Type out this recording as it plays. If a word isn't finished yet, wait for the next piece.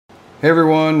Hey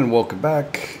everyone, and welcome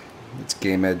back. It's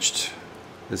Game Edged.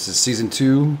 This is Season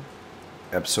 2,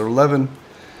 Episode 11.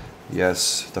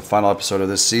 Yes, the final episode of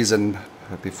this season.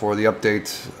 Before the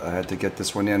update, I had to get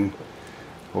this one in.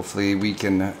 Hopefully we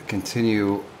can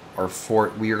continue our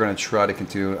fort. We are going to try to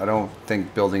continue. I don't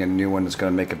think building a new one is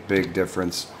going to make a big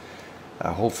difference.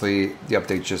 Hopefully the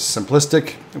update is just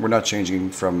simplistic. We're not changing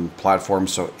from platform,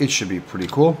 so it should be pretty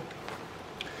cool.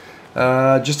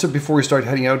 Before we start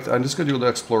heading out, I'm just going to do a little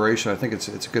exploration. I think it's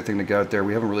a good thing to get out there.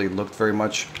 We haven't really looked very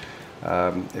much.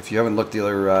 If you haven't looked the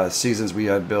other seasons, we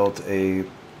had built a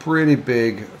pretty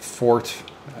big fort,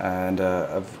 and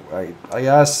I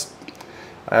asked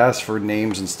for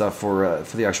names and stuff for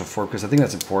the actual fort because I think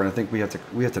that's important. I think we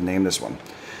have to name this one.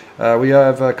 We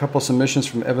have a couple submissions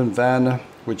from Evan Van,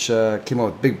 which came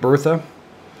out with Big Bertha.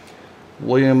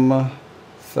 William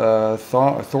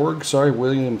Thorg.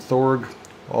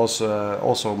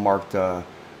 Also marked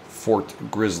Fort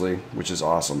Grizzly, which is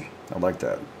awesome. I like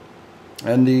that.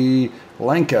 And the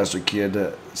Lancaster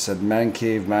kid said Man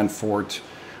Cave, Man Fort,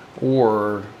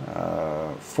 or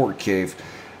Fort Cave.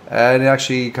 And it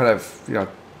actually kind of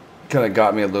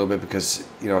got me a little bit because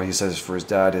he says for his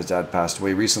dad passed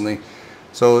away recently.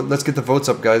 So let's get the votes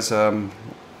up, guys. I'm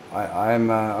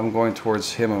going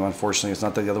towards him. Unfortunately, it's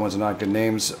not that the other ones are not good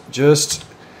names. Just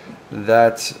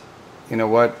that, you know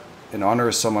what? In honor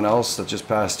of someone else that just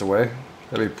passed away,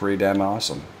 that'd be pretty damn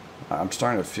awesome. I'm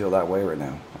starting to feel that way right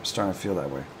now.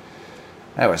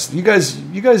 Anyways, you guys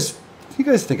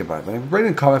think about it. Write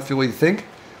in a comment, feel what you think.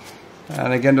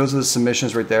 And again, those are the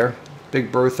submissions right there.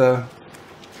 Big Bertha,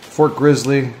 Fort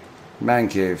Grizzly, Man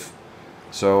Cave.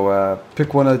 So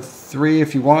pick one of three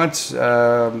if you want,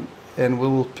 and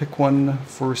we'll pick one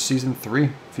for Season 3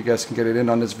 if you guys can get it in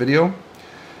on this video.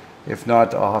 If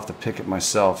not, I'll have to pick it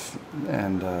myself.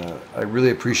 And I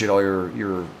really appreciate all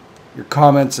your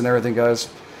comments and everything, guys.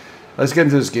 Let's get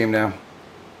into this game now.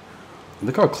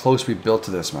 Look how close we built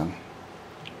to this, man.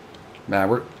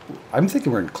 I'm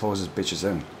thinking we're gonna close these bitches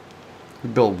in.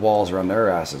 We build walls around their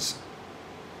asses.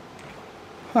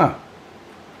 Huh.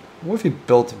 What if we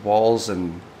built walls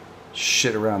and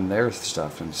shit around their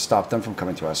stuff and stop them from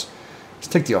coming to us? Let's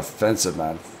take the offensive,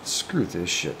 man. Screw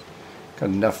this shit. Got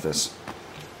enough of this.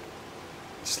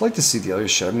 Just like to see the other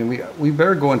shit. I mean, we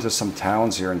better go into some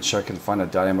towns here and check and find a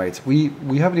dynamite. We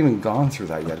haven't even gone through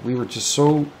that yet. We were just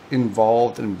so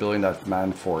involved in building that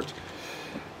man fort.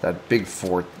 That big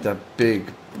fort. That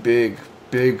big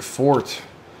fort.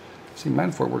 See,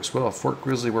 man fort works well. Fort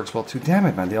Grizzly works well too. Damn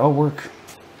it, man. They all work.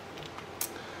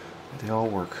 They all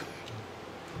work.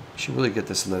 We should really get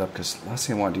this lit up because last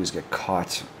thing I want to do is get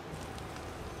caught.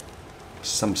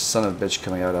 Some son of a bitch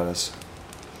coming out at us.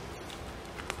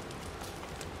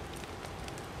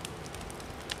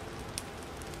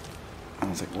 I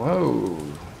was like, whoa,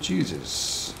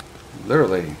 Jesus.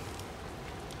 Literally.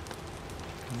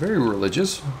 Very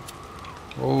religious.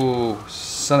 Oh,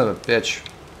 son of a bitch.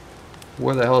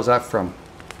 Where the hell is that from?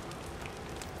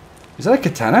 Is that a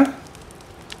katana?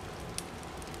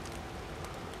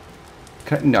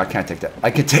 No, I can't take that.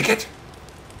 I can take it!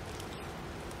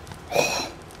 Oh,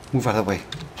 move out of the way.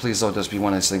 Please don't just be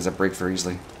one of those things that break very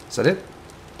easily. Is that it?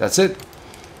 That's it?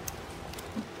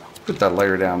 Put that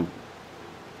lighter down.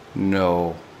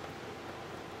 No.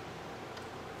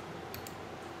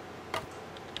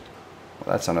 Well,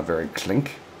 that's on a very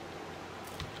clink.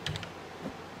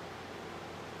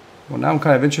 Well, now I'm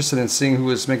kind of interested in seeing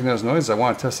who is making those noises. I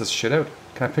want to test this shit out.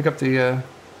 Can I pick up the,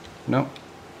 no.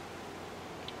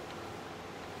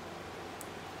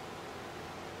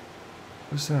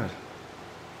 What's that?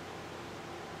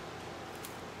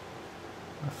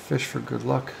 A fish for good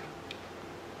luck.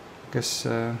 I guess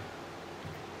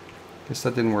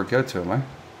that didn't work out to him, eh?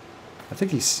 I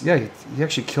think he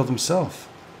actually killed himself.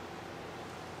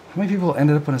 How many people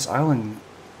ended up on this island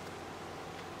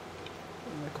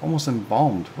like almost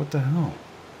embalmed? What the hell?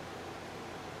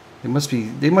 They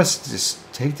must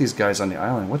just take these guys on the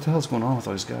island. What the hell's going on with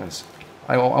all these guys?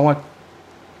 I want...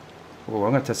 Oh,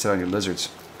 I'm gonna test it on your lizards.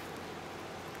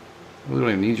 I really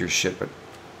don't even need your shit, but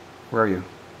where are you?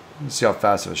 Let's see how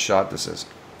fast of a shot this is.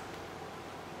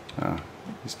 Oh,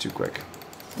 he's too quick.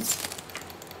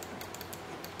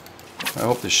 I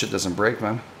hope this shit doesn't break,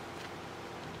 man.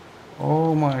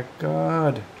 Oh my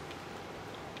god.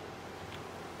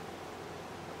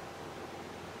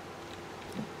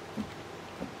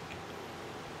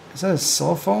 Is that a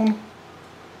cell phone?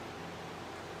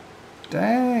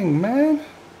 Dang, man.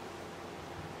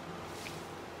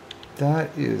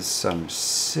 That is some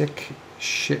sick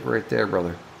shit right there,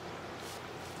 brother.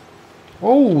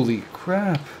 Holy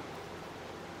crap.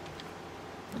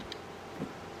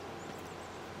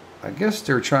 I guess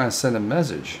they're trying to send a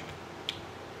message.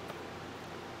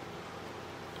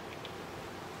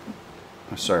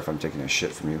 I'm sorry if I'm taking a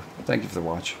shit from you. Thank you for the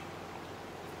watch.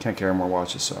 Can't carry more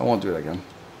watches, so I won't do it again.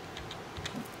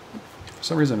 For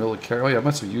some reason I'm able to carry... Oh yeah, I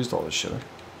must have used all this shit.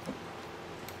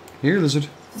 Here, lizard.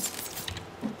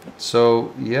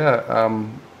 So, yeah,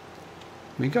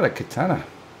 we got a katana.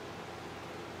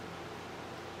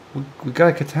 We got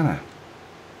a katana.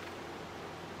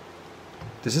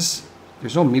 Does this...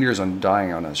 There's no meters on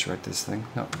dying on us, right, this thing?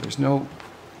 No, there's no...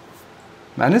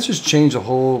 Man, this just changed the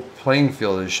whole playing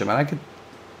field of this shit, man.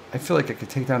 I feel like I could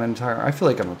take down an entire... I feel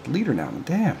like I'm a leader now.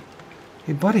 Damn.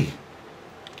 Hey, buddy.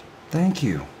 Thank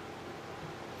you.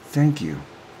 Thank you.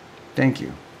 Thank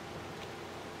you.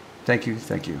 Thank you.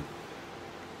 Thank you.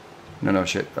 No,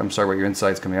 shit. I'm sorry about your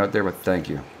insights coming out there, but thank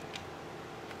you.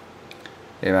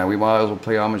 Hey, man, we might as well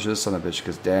play homage to this son of a bitch,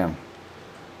 because damn.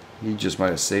 He just might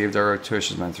have saved our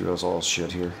tuitions, man, through us all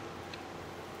shit here.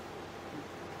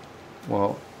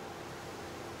 Well,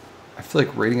 I feel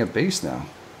like raiding a base now.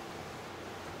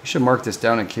 We should mark this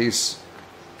down in case.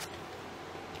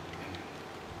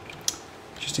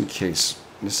 Just in case.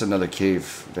 This is another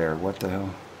cave there. What the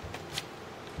hell?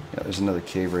 Yeah, there's another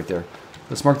cave right there.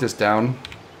 Let's mark this down.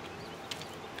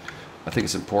 I think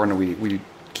it's important that we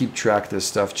keep track of this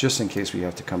stuff just in case we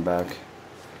have to come back.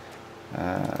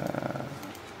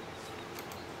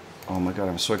 Oh my god,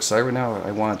 I'm so excited right now.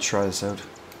 I want to try this out.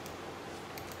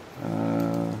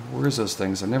 Where's those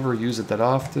things? I never use it that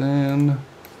often.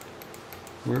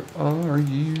 Where are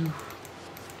you?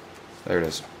 There it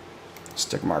is.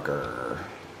 Stick marker.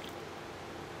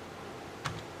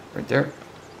 Right there.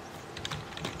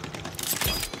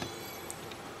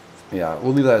 Yeah,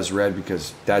 we'll leave that as red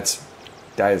because that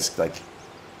is like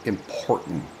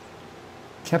important.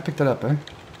 Can't pick that up, eh?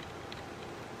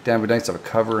 Damn, it'd be nice to have a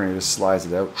cover and it just slides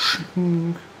it out.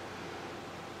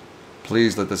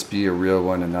 Please let this be a real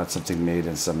one and not something made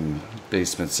in some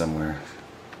basement somewhere.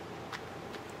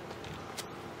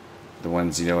 The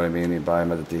ones, you know what I mean? You buy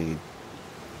them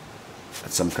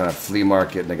at some kind of flea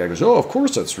market and the guy goes, oh, of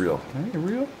course that's real. Hey,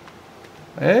 real?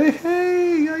 Hey,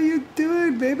 how you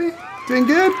doing, baby? Doing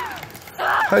good?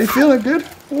 How you feeling? Good?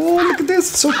 Oh, look at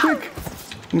this. It's so quick.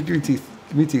 Give me your teeth.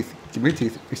 Give me teeth. Give me your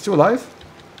teeth. Are you still alive?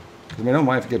 I mean, I don't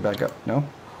mind if you get back up. No?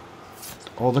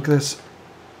 Oh, look at this.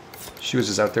 She was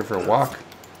just out there for a walk.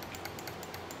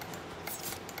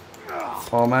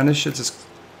 Oh, man, this shit's just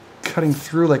cutting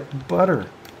through like butter.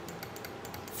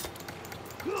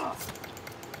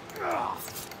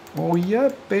 Oh,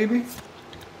 yeah, baby.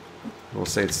 We'll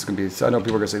say it's going to be... I know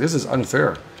people are going to say, this is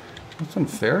unfair. That's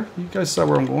unfair. You guys saw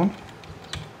where I'm going.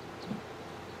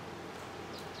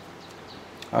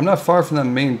 I'm not far from that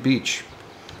main beach.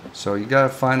 So you got to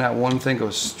find that one thing, go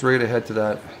straight ahead to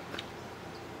that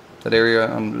area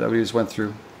that we just went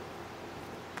through.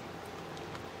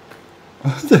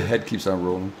 The head keeps on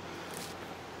rolling.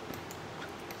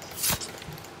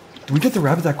 Did we get the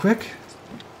rabbit that quick?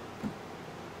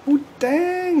 Oh,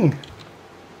 dang!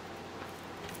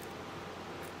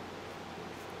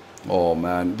 Oh,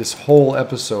 man. This whole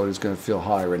episode is going to feel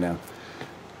high right now.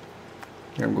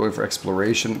 Here I'm going for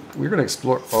exploration. We're going to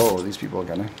explore... Oh, these people are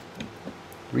going to...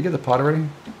 Did we get the pot already?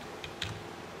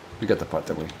 We got the pot,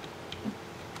 didn't we?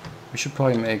 We should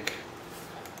probably make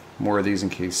more of these in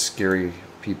case scary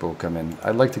people come in.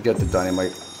 I'd like to get the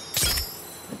dynamite.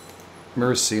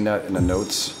 Remember seeing that in the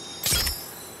notes?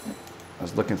 I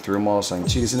was looking through them all saying,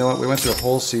 geez, you know what? We went through a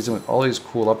whole season with all these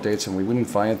cool updates and we didn't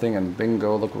find anything, and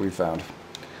bingo, look what we found.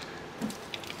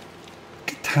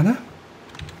 Katana?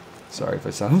 Sorry if I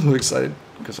sound a little excited,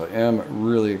 because I am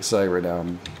really excited right now.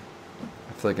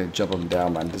 I feel like I can jump up and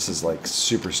down, man. This is like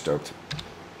super stoked.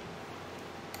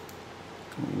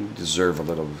 You deserve a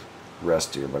little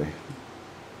rest here, buddy.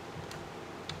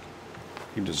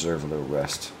 You deserve a little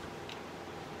rest.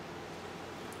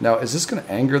 Now, is this going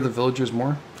to anger the villagers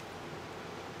more?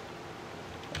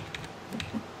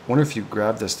 I wonder if you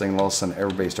grab this thing, all of a sudden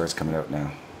everybody starts coming out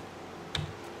now.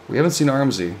 We haven't seen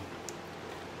Armsy.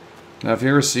 Now, if you've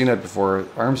ever seen it before,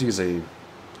 Armsy is the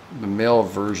male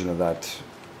version of that.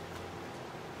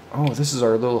 Oh, this is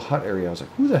our little hut area. I was like,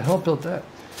 who the hell built that?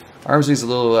 Armsy's a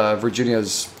little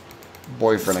Virginia's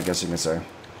boyfriend, I guess you can say.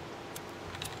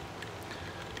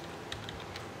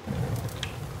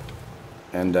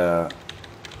 And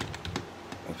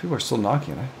people are still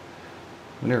knocking, eh?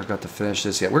 We never got to finish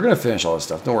this yet. We're gonna finish all this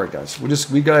stuff. Don't worry, guys.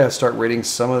 We gotta start raiding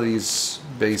some of these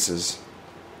bases.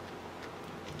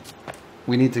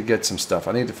 We need to get some stuff.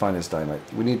 I need to find this dynamite.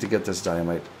 We need to get this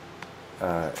dynamite.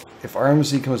 If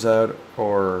Armsy comes out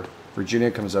or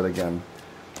Virginia comes out again,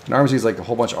 and Armsy is like a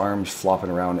whole bunch of arms flopping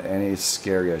around, and it's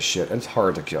scary as shit. And it's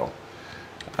hard to kill.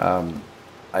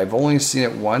 I've only seen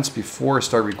it once before I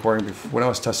started recording. When I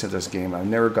was testing this game, I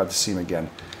never got to see him again.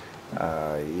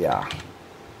 Yeah.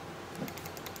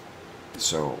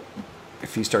 So,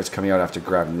 if he starts coming out after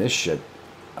grabbing this shit,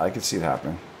 I could see it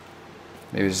happening.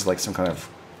 Maybe it's like some kind of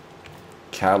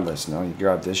catalyst, you know? You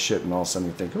grab this shit and all of a sudden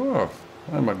you think, oh,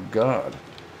 I'm a god.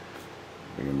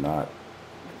 But you're not.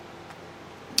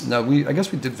 Now, I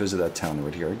guess we did visit that town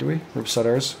right here, do we? Right beside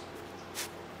ours?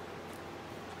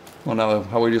 Well, now,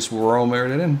 how we just roam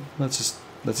it in? Let's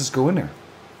just go in there.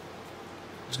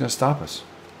 Who's gonna stop us?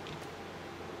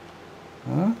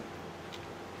 Huh?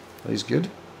 Are these good?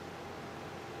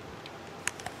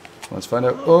 Let's find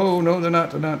out. Oh, no, they're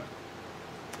not. They're not.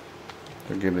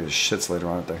 They're giving me the shits later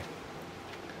on, aren't they?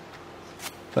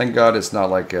 Thank God it's not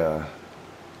like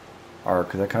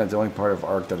Ark. That kind of the only part of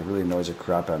Ark that really annoys the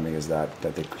crap out of me is that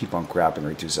they keep on crapping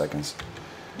every 2 seconds.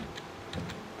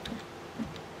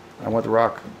 I want the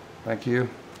rock. Thank you.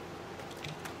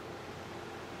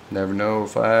 Never know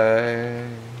if I...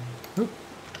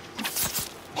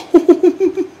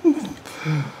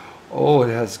 Oh, it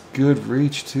has good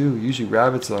reach too. Usually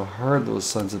rabbits are hard, those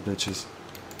sons of bitches.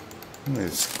 Let me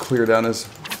just clear down this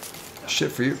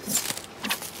shit for you.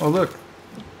 Oh, look.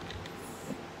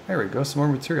 There we go, some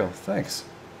more material. Thanks.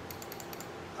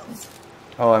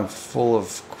 Oh, I'm full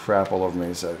of crap all over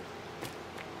me, so I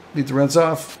need to rinse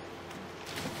off.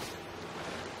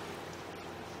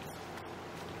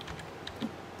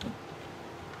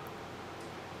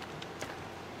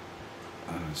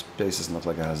 This base doesn't look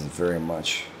like it has very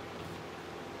much.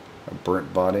 A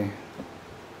burnt body.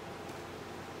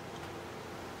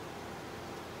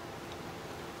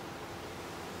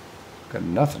 Got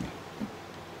nothing.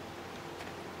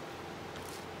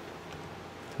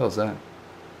 What the hell is that?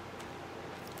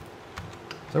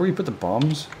 Is that where you put the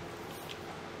bombs?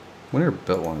 I never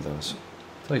built one of those.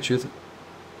 Tell you the truth,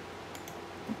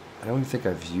 I don't even think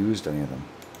I've used any of them.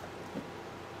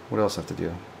 What else I have to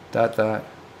do? That.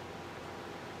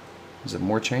 Is it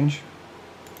more change?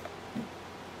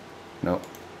 No.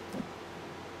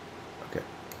 Okay.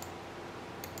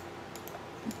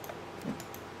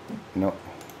 No.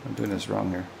 I'm doing this wrong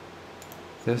here.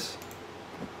 This?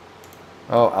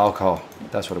 Oh, alcohol.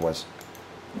 That's what it was.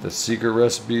 The secret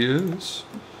recipe is...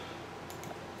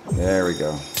 There we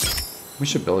go. We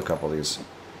should build a couple of these.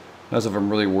 Not as if I'm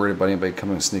really worried about anybody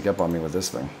coming to sneak up on me with this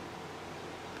thing.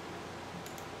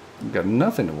 We've got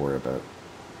nothing to worry about.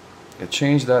 I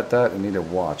change that, and need a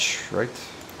watch, right?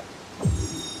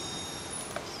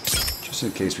 Just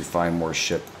in case we find more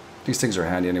shit. These things are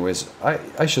handy anyways.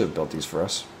 I should have built these for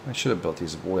us. I should have built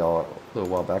these a little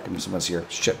while back, and someone's here.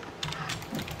 Shit.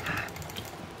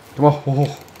 Come on.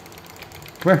 Oh.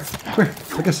 Come here.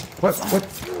 Look at this.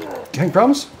 What? Gang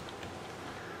problems?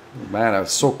 Man, I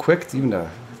was so quick. Even the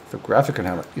graphic can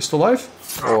handle it. You still alive?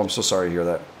 Oh, I'm so sorry to hear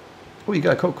that. Oh, you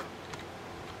got a Coke.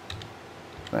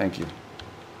 Thank you.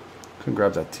 Couldn't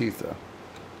grab that teeth, though.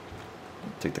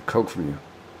 Take the Coke from you.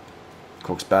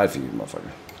 Coke's bad for you,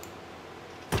 motherfucker.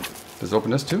 Does it open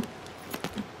this, too?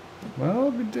 Well,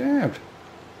 be damned.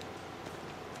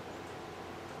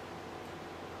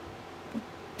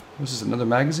 This is another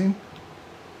magazine?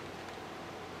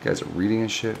 You guys are reading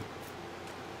and shit.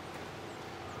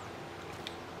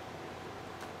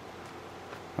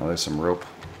 Oh, there's some rope.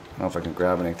 I don't know if I can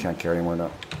grab any. Can't carry anymore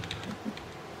now.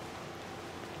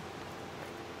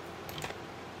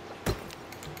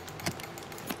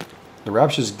 The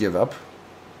raps just give up.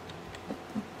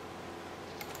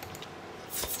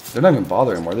 They're not even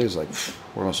bothering anymore. They're just like,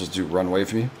 what am I supposed to do? Run away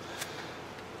from you?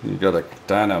 You got a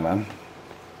katana, man.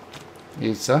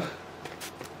 Isa,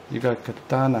 you got a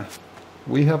katana.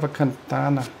 We have a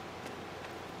katana.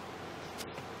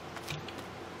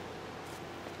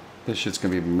 This shit's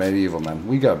gonna be medieval, man.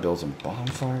 We gotta build some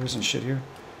bonfires and shit here.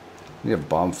 We need a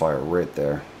bonfire right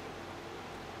there.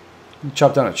 You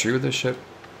chop down a tree with this shit?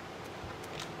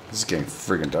 This is getting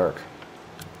friggin' dark.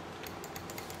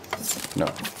 No.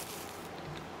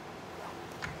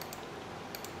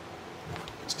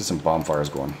 Let's get some bonfires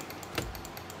going.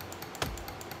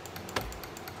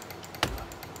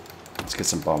 Let's get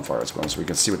some bonfires going so we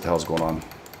can see what the hell's going on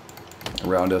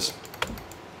around us.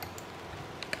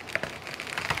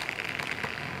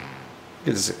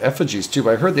 Get this effigies too,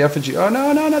 but I heard the effigy. Oh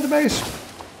no, not the base.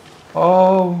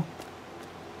 Oh.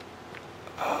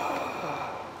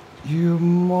 You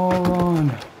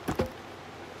moron.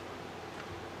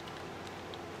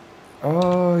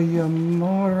 Oh, you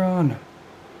moron.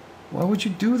 Why would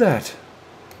you do that?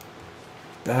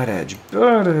 Bad edge.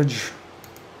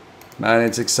 Man,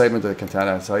 it's excitement of the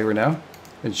katana. I'll tell you right now.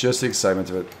 It's just the excitement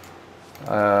of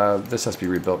it. This has to be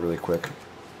rebuilt really quick.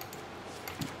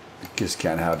 Just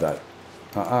can't have that.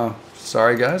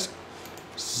 Sorry, guys.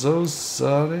 So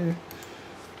sorry.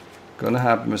 Gonna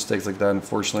happen mistakes like that,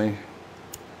 unfortunately.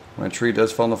 When a tree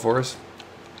does fall in the forest,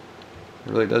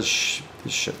 it really does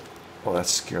this shit. Oh, that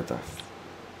scared the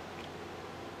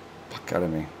fuck out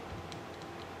of me.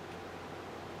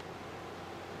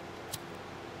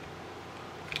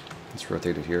 Let's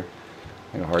rotate it here.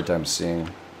 I have a hard time seeing.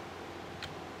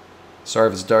 Sorry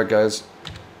if it's dark, guys.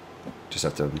 Just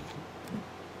have to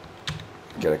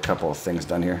get a couple of things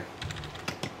done here.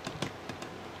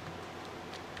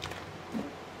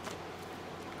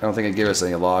 I don't think it gave us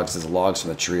any logs. There's logs from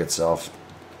the tree itself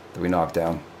that we knocked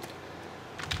down.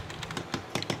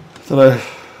 So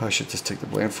I should just take the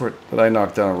blame for it. But I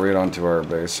knocked down right onto our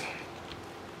base.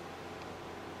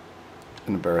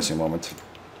 An embarrassing moment.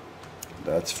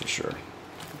 That's for sure.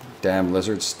 Damn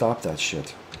lizard, stop that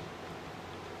shit.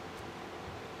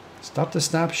 Stop the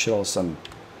snap shit all of a sudden.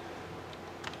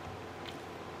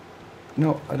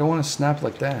 No, I don't want to snap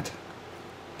like that.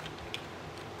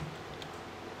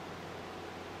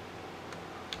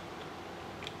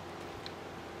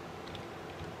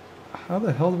 How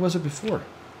the hell was it before?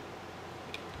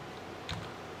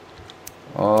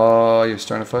 Oh, you're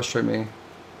starting to frustrate me.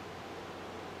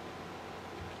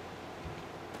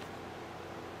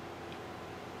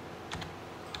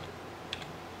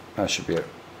 That should be it.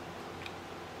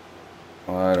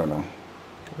 I don't know.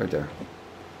 Right there.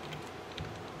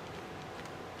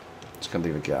 It's gonna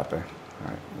leave a gap, eh?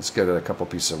 Alright, let's get a couple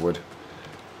pieces of wood.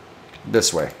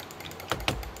 This way.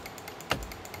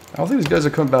 I don't think these guys are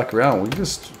coming back around.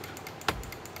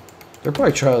 They're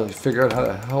probably trying to figure out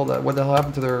what the hell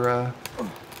happened to their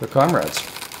comrades.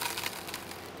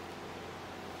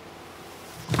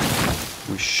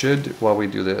 We should, while we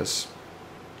do this,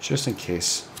 just in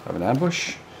case of an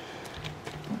ambush.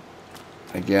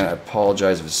 Again, I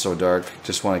apologize if it's so dark.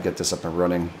 Just want to get this up and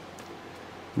running.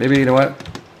 Maybe, you know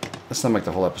what? Let's not make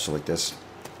the whole episode like this.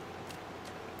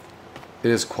 It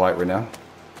is quiet right now.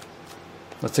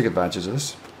 Let's take advantage of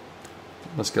this.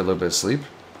 Let's get a little bit of sleep.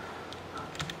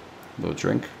 A little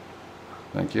drink.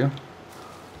 Thank you.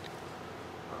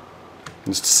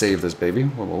 Let's save this baby.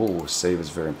 Whoa, save is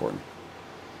very important.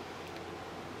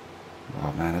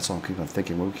 Oh man, that's all I'm keeping on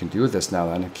thinking. What we can do with this now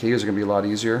then. Caves are going to be a lot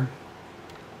easier.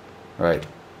 Alright.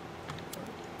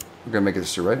 We're going to make it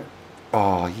through, right?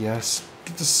 Oh, yes.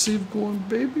 Get the save going,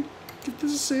 baby. Get the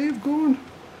save going.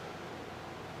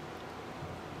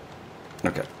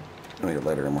 Okay. Let me get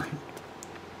lighter anymore.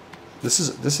 This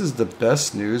is the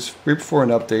best news. Right before an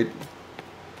update.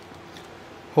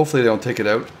 Hopefully they don't take it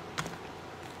out.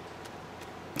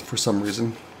 For some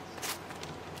reason.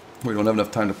 We don't have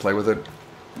enough time to play with it.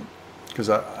 Because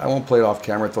I won't play it off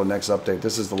camera until the next update.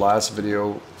 This is the last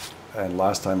video and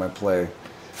last time I play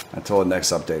until the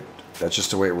next update. That's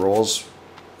just the way it rolls.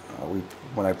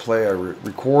 When I play, I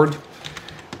record,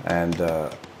 and I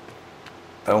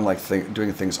don't like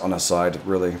doing things on the side,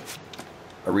 really.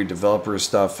 I read developer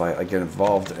stuff. I get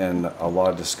involved in a lot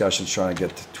of discussions trying to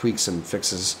get tweaks and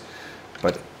fixes,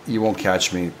 but you won't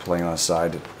catch me playing on the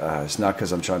side. It's not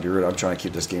because I'm trying to be rude. I'm trying to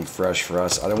keep this game fresh for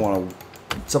us. I don't want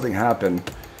something happen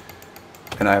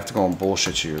and I have to go and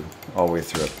bullshit you all the way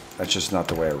through it. That's just not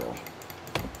the way I roll.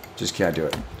 Just can't do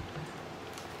it.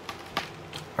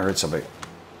 I heard somebody.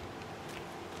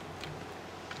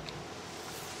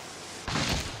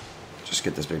 Just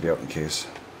get this baby out in case.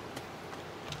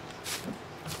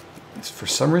 For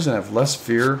some reason I have less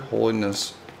fear holding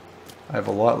this. I have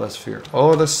a lot less fear.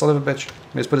 Oh, this son of a bitch.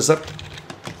 Let me just put this up.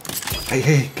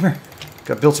 Hey, come here.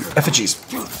 Gotta build some effigies.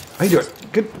 How you doing?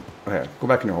 Good. Okay, go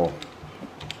back in your hole.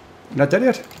 You're not dead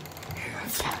yet?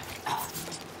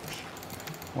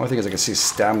 Only thing is I can see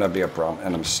stamina be a problem,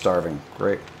 and I'm starving.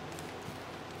 Great.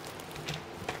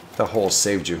 That hole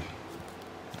saved you.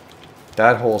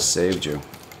 That hole saved you.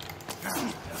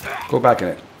 Go back in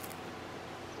it.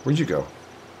 Where'd you go?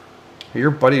 Your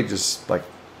buddy just, like,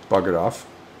 buggered off.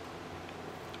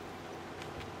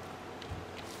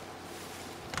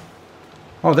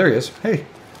 Oh, there he is. Hey.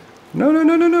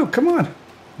 No. Come on.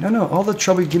 No. All the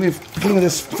trouble you give me at the beginning of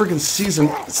this freaking season.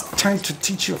 It's time to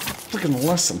teach you a freaking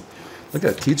lesson. Look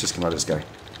at that teachers come out of this guy.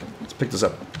 Let's pick this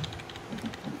up.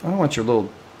 I don't want your little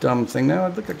dumb thing now.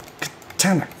 Look at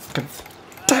KATANA.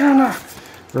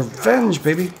 KATANA. Revenge,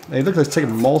 baby. Hey, look like it's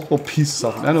taking multiple pieces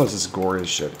off. I know this is gory as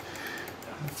shit.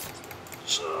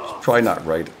 It's probably not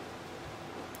right.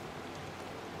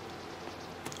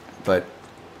 But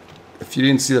if you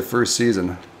didn't see the first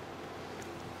season,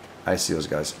 I see those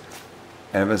guys.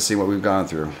 I haven't seen what we've gone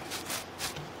through.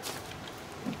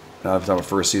 Now I'm talking about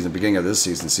first season, beginning of this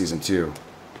season, season 2.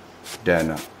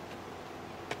 Then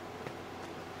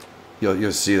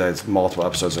you'll see that it's multiple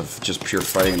episodes of just pure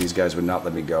fighting, and these guys would not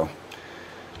let me go.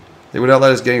 They would not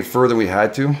let us get any further than we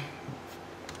had to.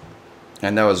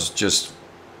 And that was just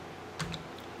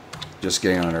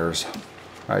getting on nerves.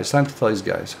 All right, it's time to tell these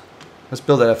guys. Let's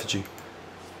build that effigy.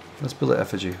 Let's build an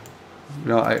effigy. You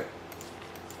know,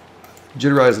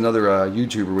 Jitterai is another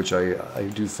YouTuber which I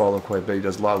do follow quite a bit. He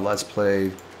does a lot of Let's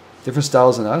Play, different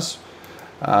styles than us,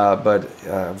 but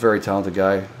very talented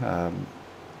guy,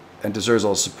 and deserves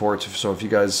all the support. So if you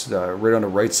guys, right on the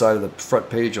right side of the front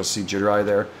page, you'll see Jitterai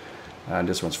there, and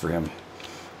this one's for him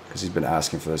because he's been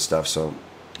asking for this stuff. So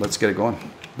let's get it going.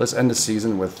 Let's end the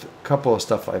season with a couple of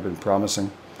stuff I've been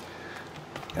promising.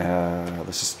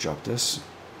 Let's just drop this.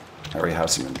 I already have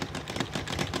some in.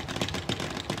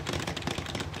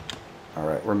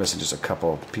 Alright, we're missing just a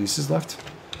couple pieces left.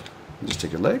 Just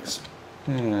take your legs,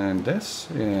 and this,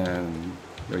 and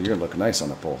oh, you're gonna look nice on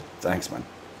the pole. Thanks, man.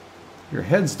 Your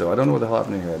heads, though, I don't know what the hell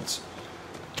happened to your heads.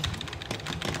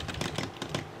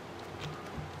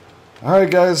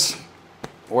 Alright, guys.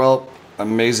 Well,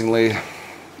 amazingly,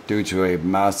 due to a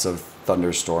massive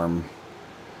thunderstorm,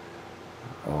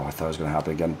 oh, I thought it was going to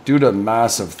happen again. Due to a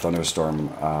massive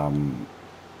thunderstorm,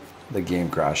 the game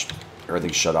crashed.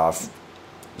 Everything shut off.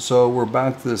 So we're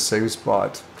back to the save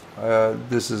spot.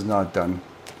 This is not done.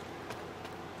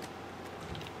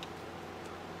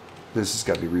 This has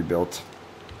got to be rebuilt.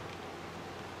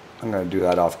 I'm going to do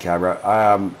that off camera.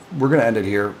 We're going to end it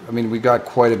here. I mean, we got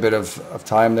quite a bit of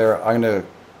time there. I'm going to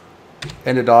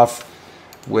end it off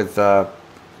with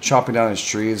chopping down his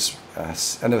trees.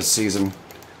 End of the season.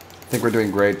 I think we're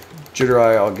doing great.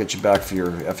 Jitterai, I'll get you back for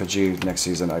your effigy next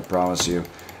season. I promise you.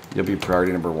 You'll be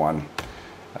priority number 1.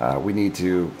 We need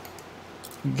to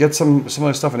get some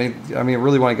other stuff. I mean, I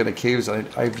really want to get into caves.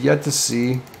 I've yet to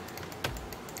see.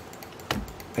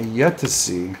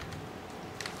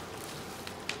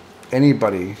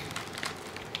 Anybody,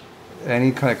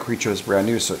 any kind of creature that's brand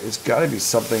new. So it's got to be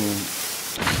something.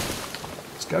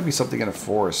 It's got to be something in a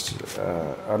forest.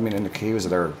 I mean, in the caves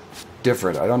that are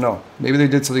different. I don't know. Maybe they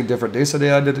did something different. They said they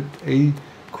added a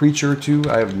creature or two.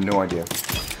 I have no idea.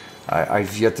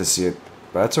 I've yet to see it,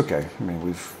 but that's okay. I mean,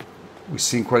 we've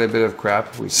seen quite a bit of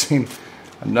crap. We've seen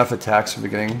enough attacks from the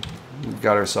beginning. We've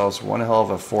got ourselves one hell of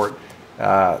a fort.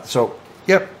 So,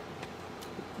 yep.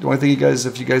 The only thing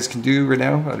if you guys can do right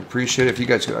now, I'd appreciate it. If you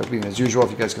guys, I mean, as usual, if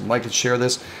you guys can like and share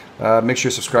this, make sure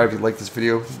you subscribe if you like this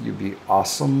video. You'd be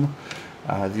awesome.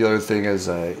 The other thing is,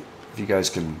 if you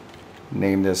guys can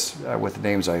name this with the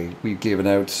names we've given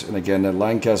out. And again, the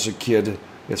Lancaster Kid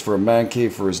is for a man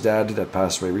cave for his dad that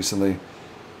passed away recently.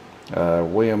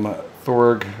 William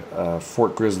Thorg,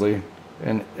 Fort Grizzly,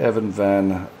 and Evan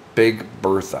Van Big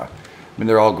Bertha. I mean,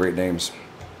 they're all great names.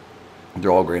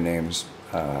 They're all great names.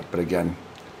 But again,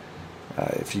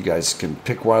 if you guys can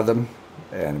pick one of them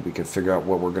and we can figure out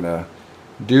what we're going to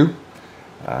do.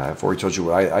 I've already told you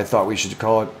what I thought we should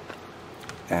call it.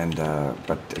 And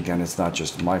but again, it's not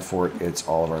just my fort, it's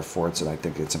all of our forts. And I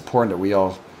think it's important that we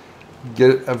all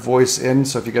get a voice in.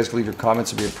 So if you guys can leave your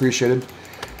comments, it'd be appreciated.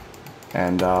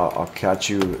 And I'll catch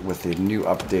you with the new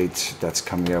update that's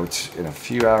coming out in a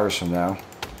few hours from now.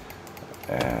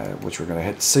 Which we're going to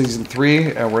hit Season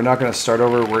 3, and we're not going to start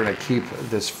over. We're going to keep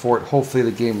this fort. Hopefully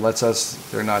the game lets us.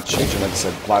 They're not changing, like I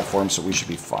said, platforms, so we should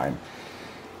be fine.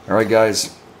 Alright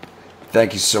guys,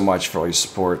 thank you so much for all your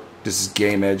support. This is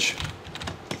Game Edge.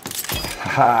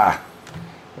 Haha!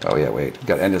 Oh yeah, wait.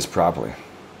 Got to end this properly.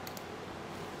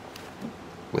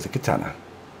 With a katana.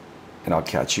 And I'll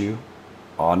catch you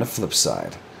on the flip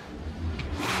side.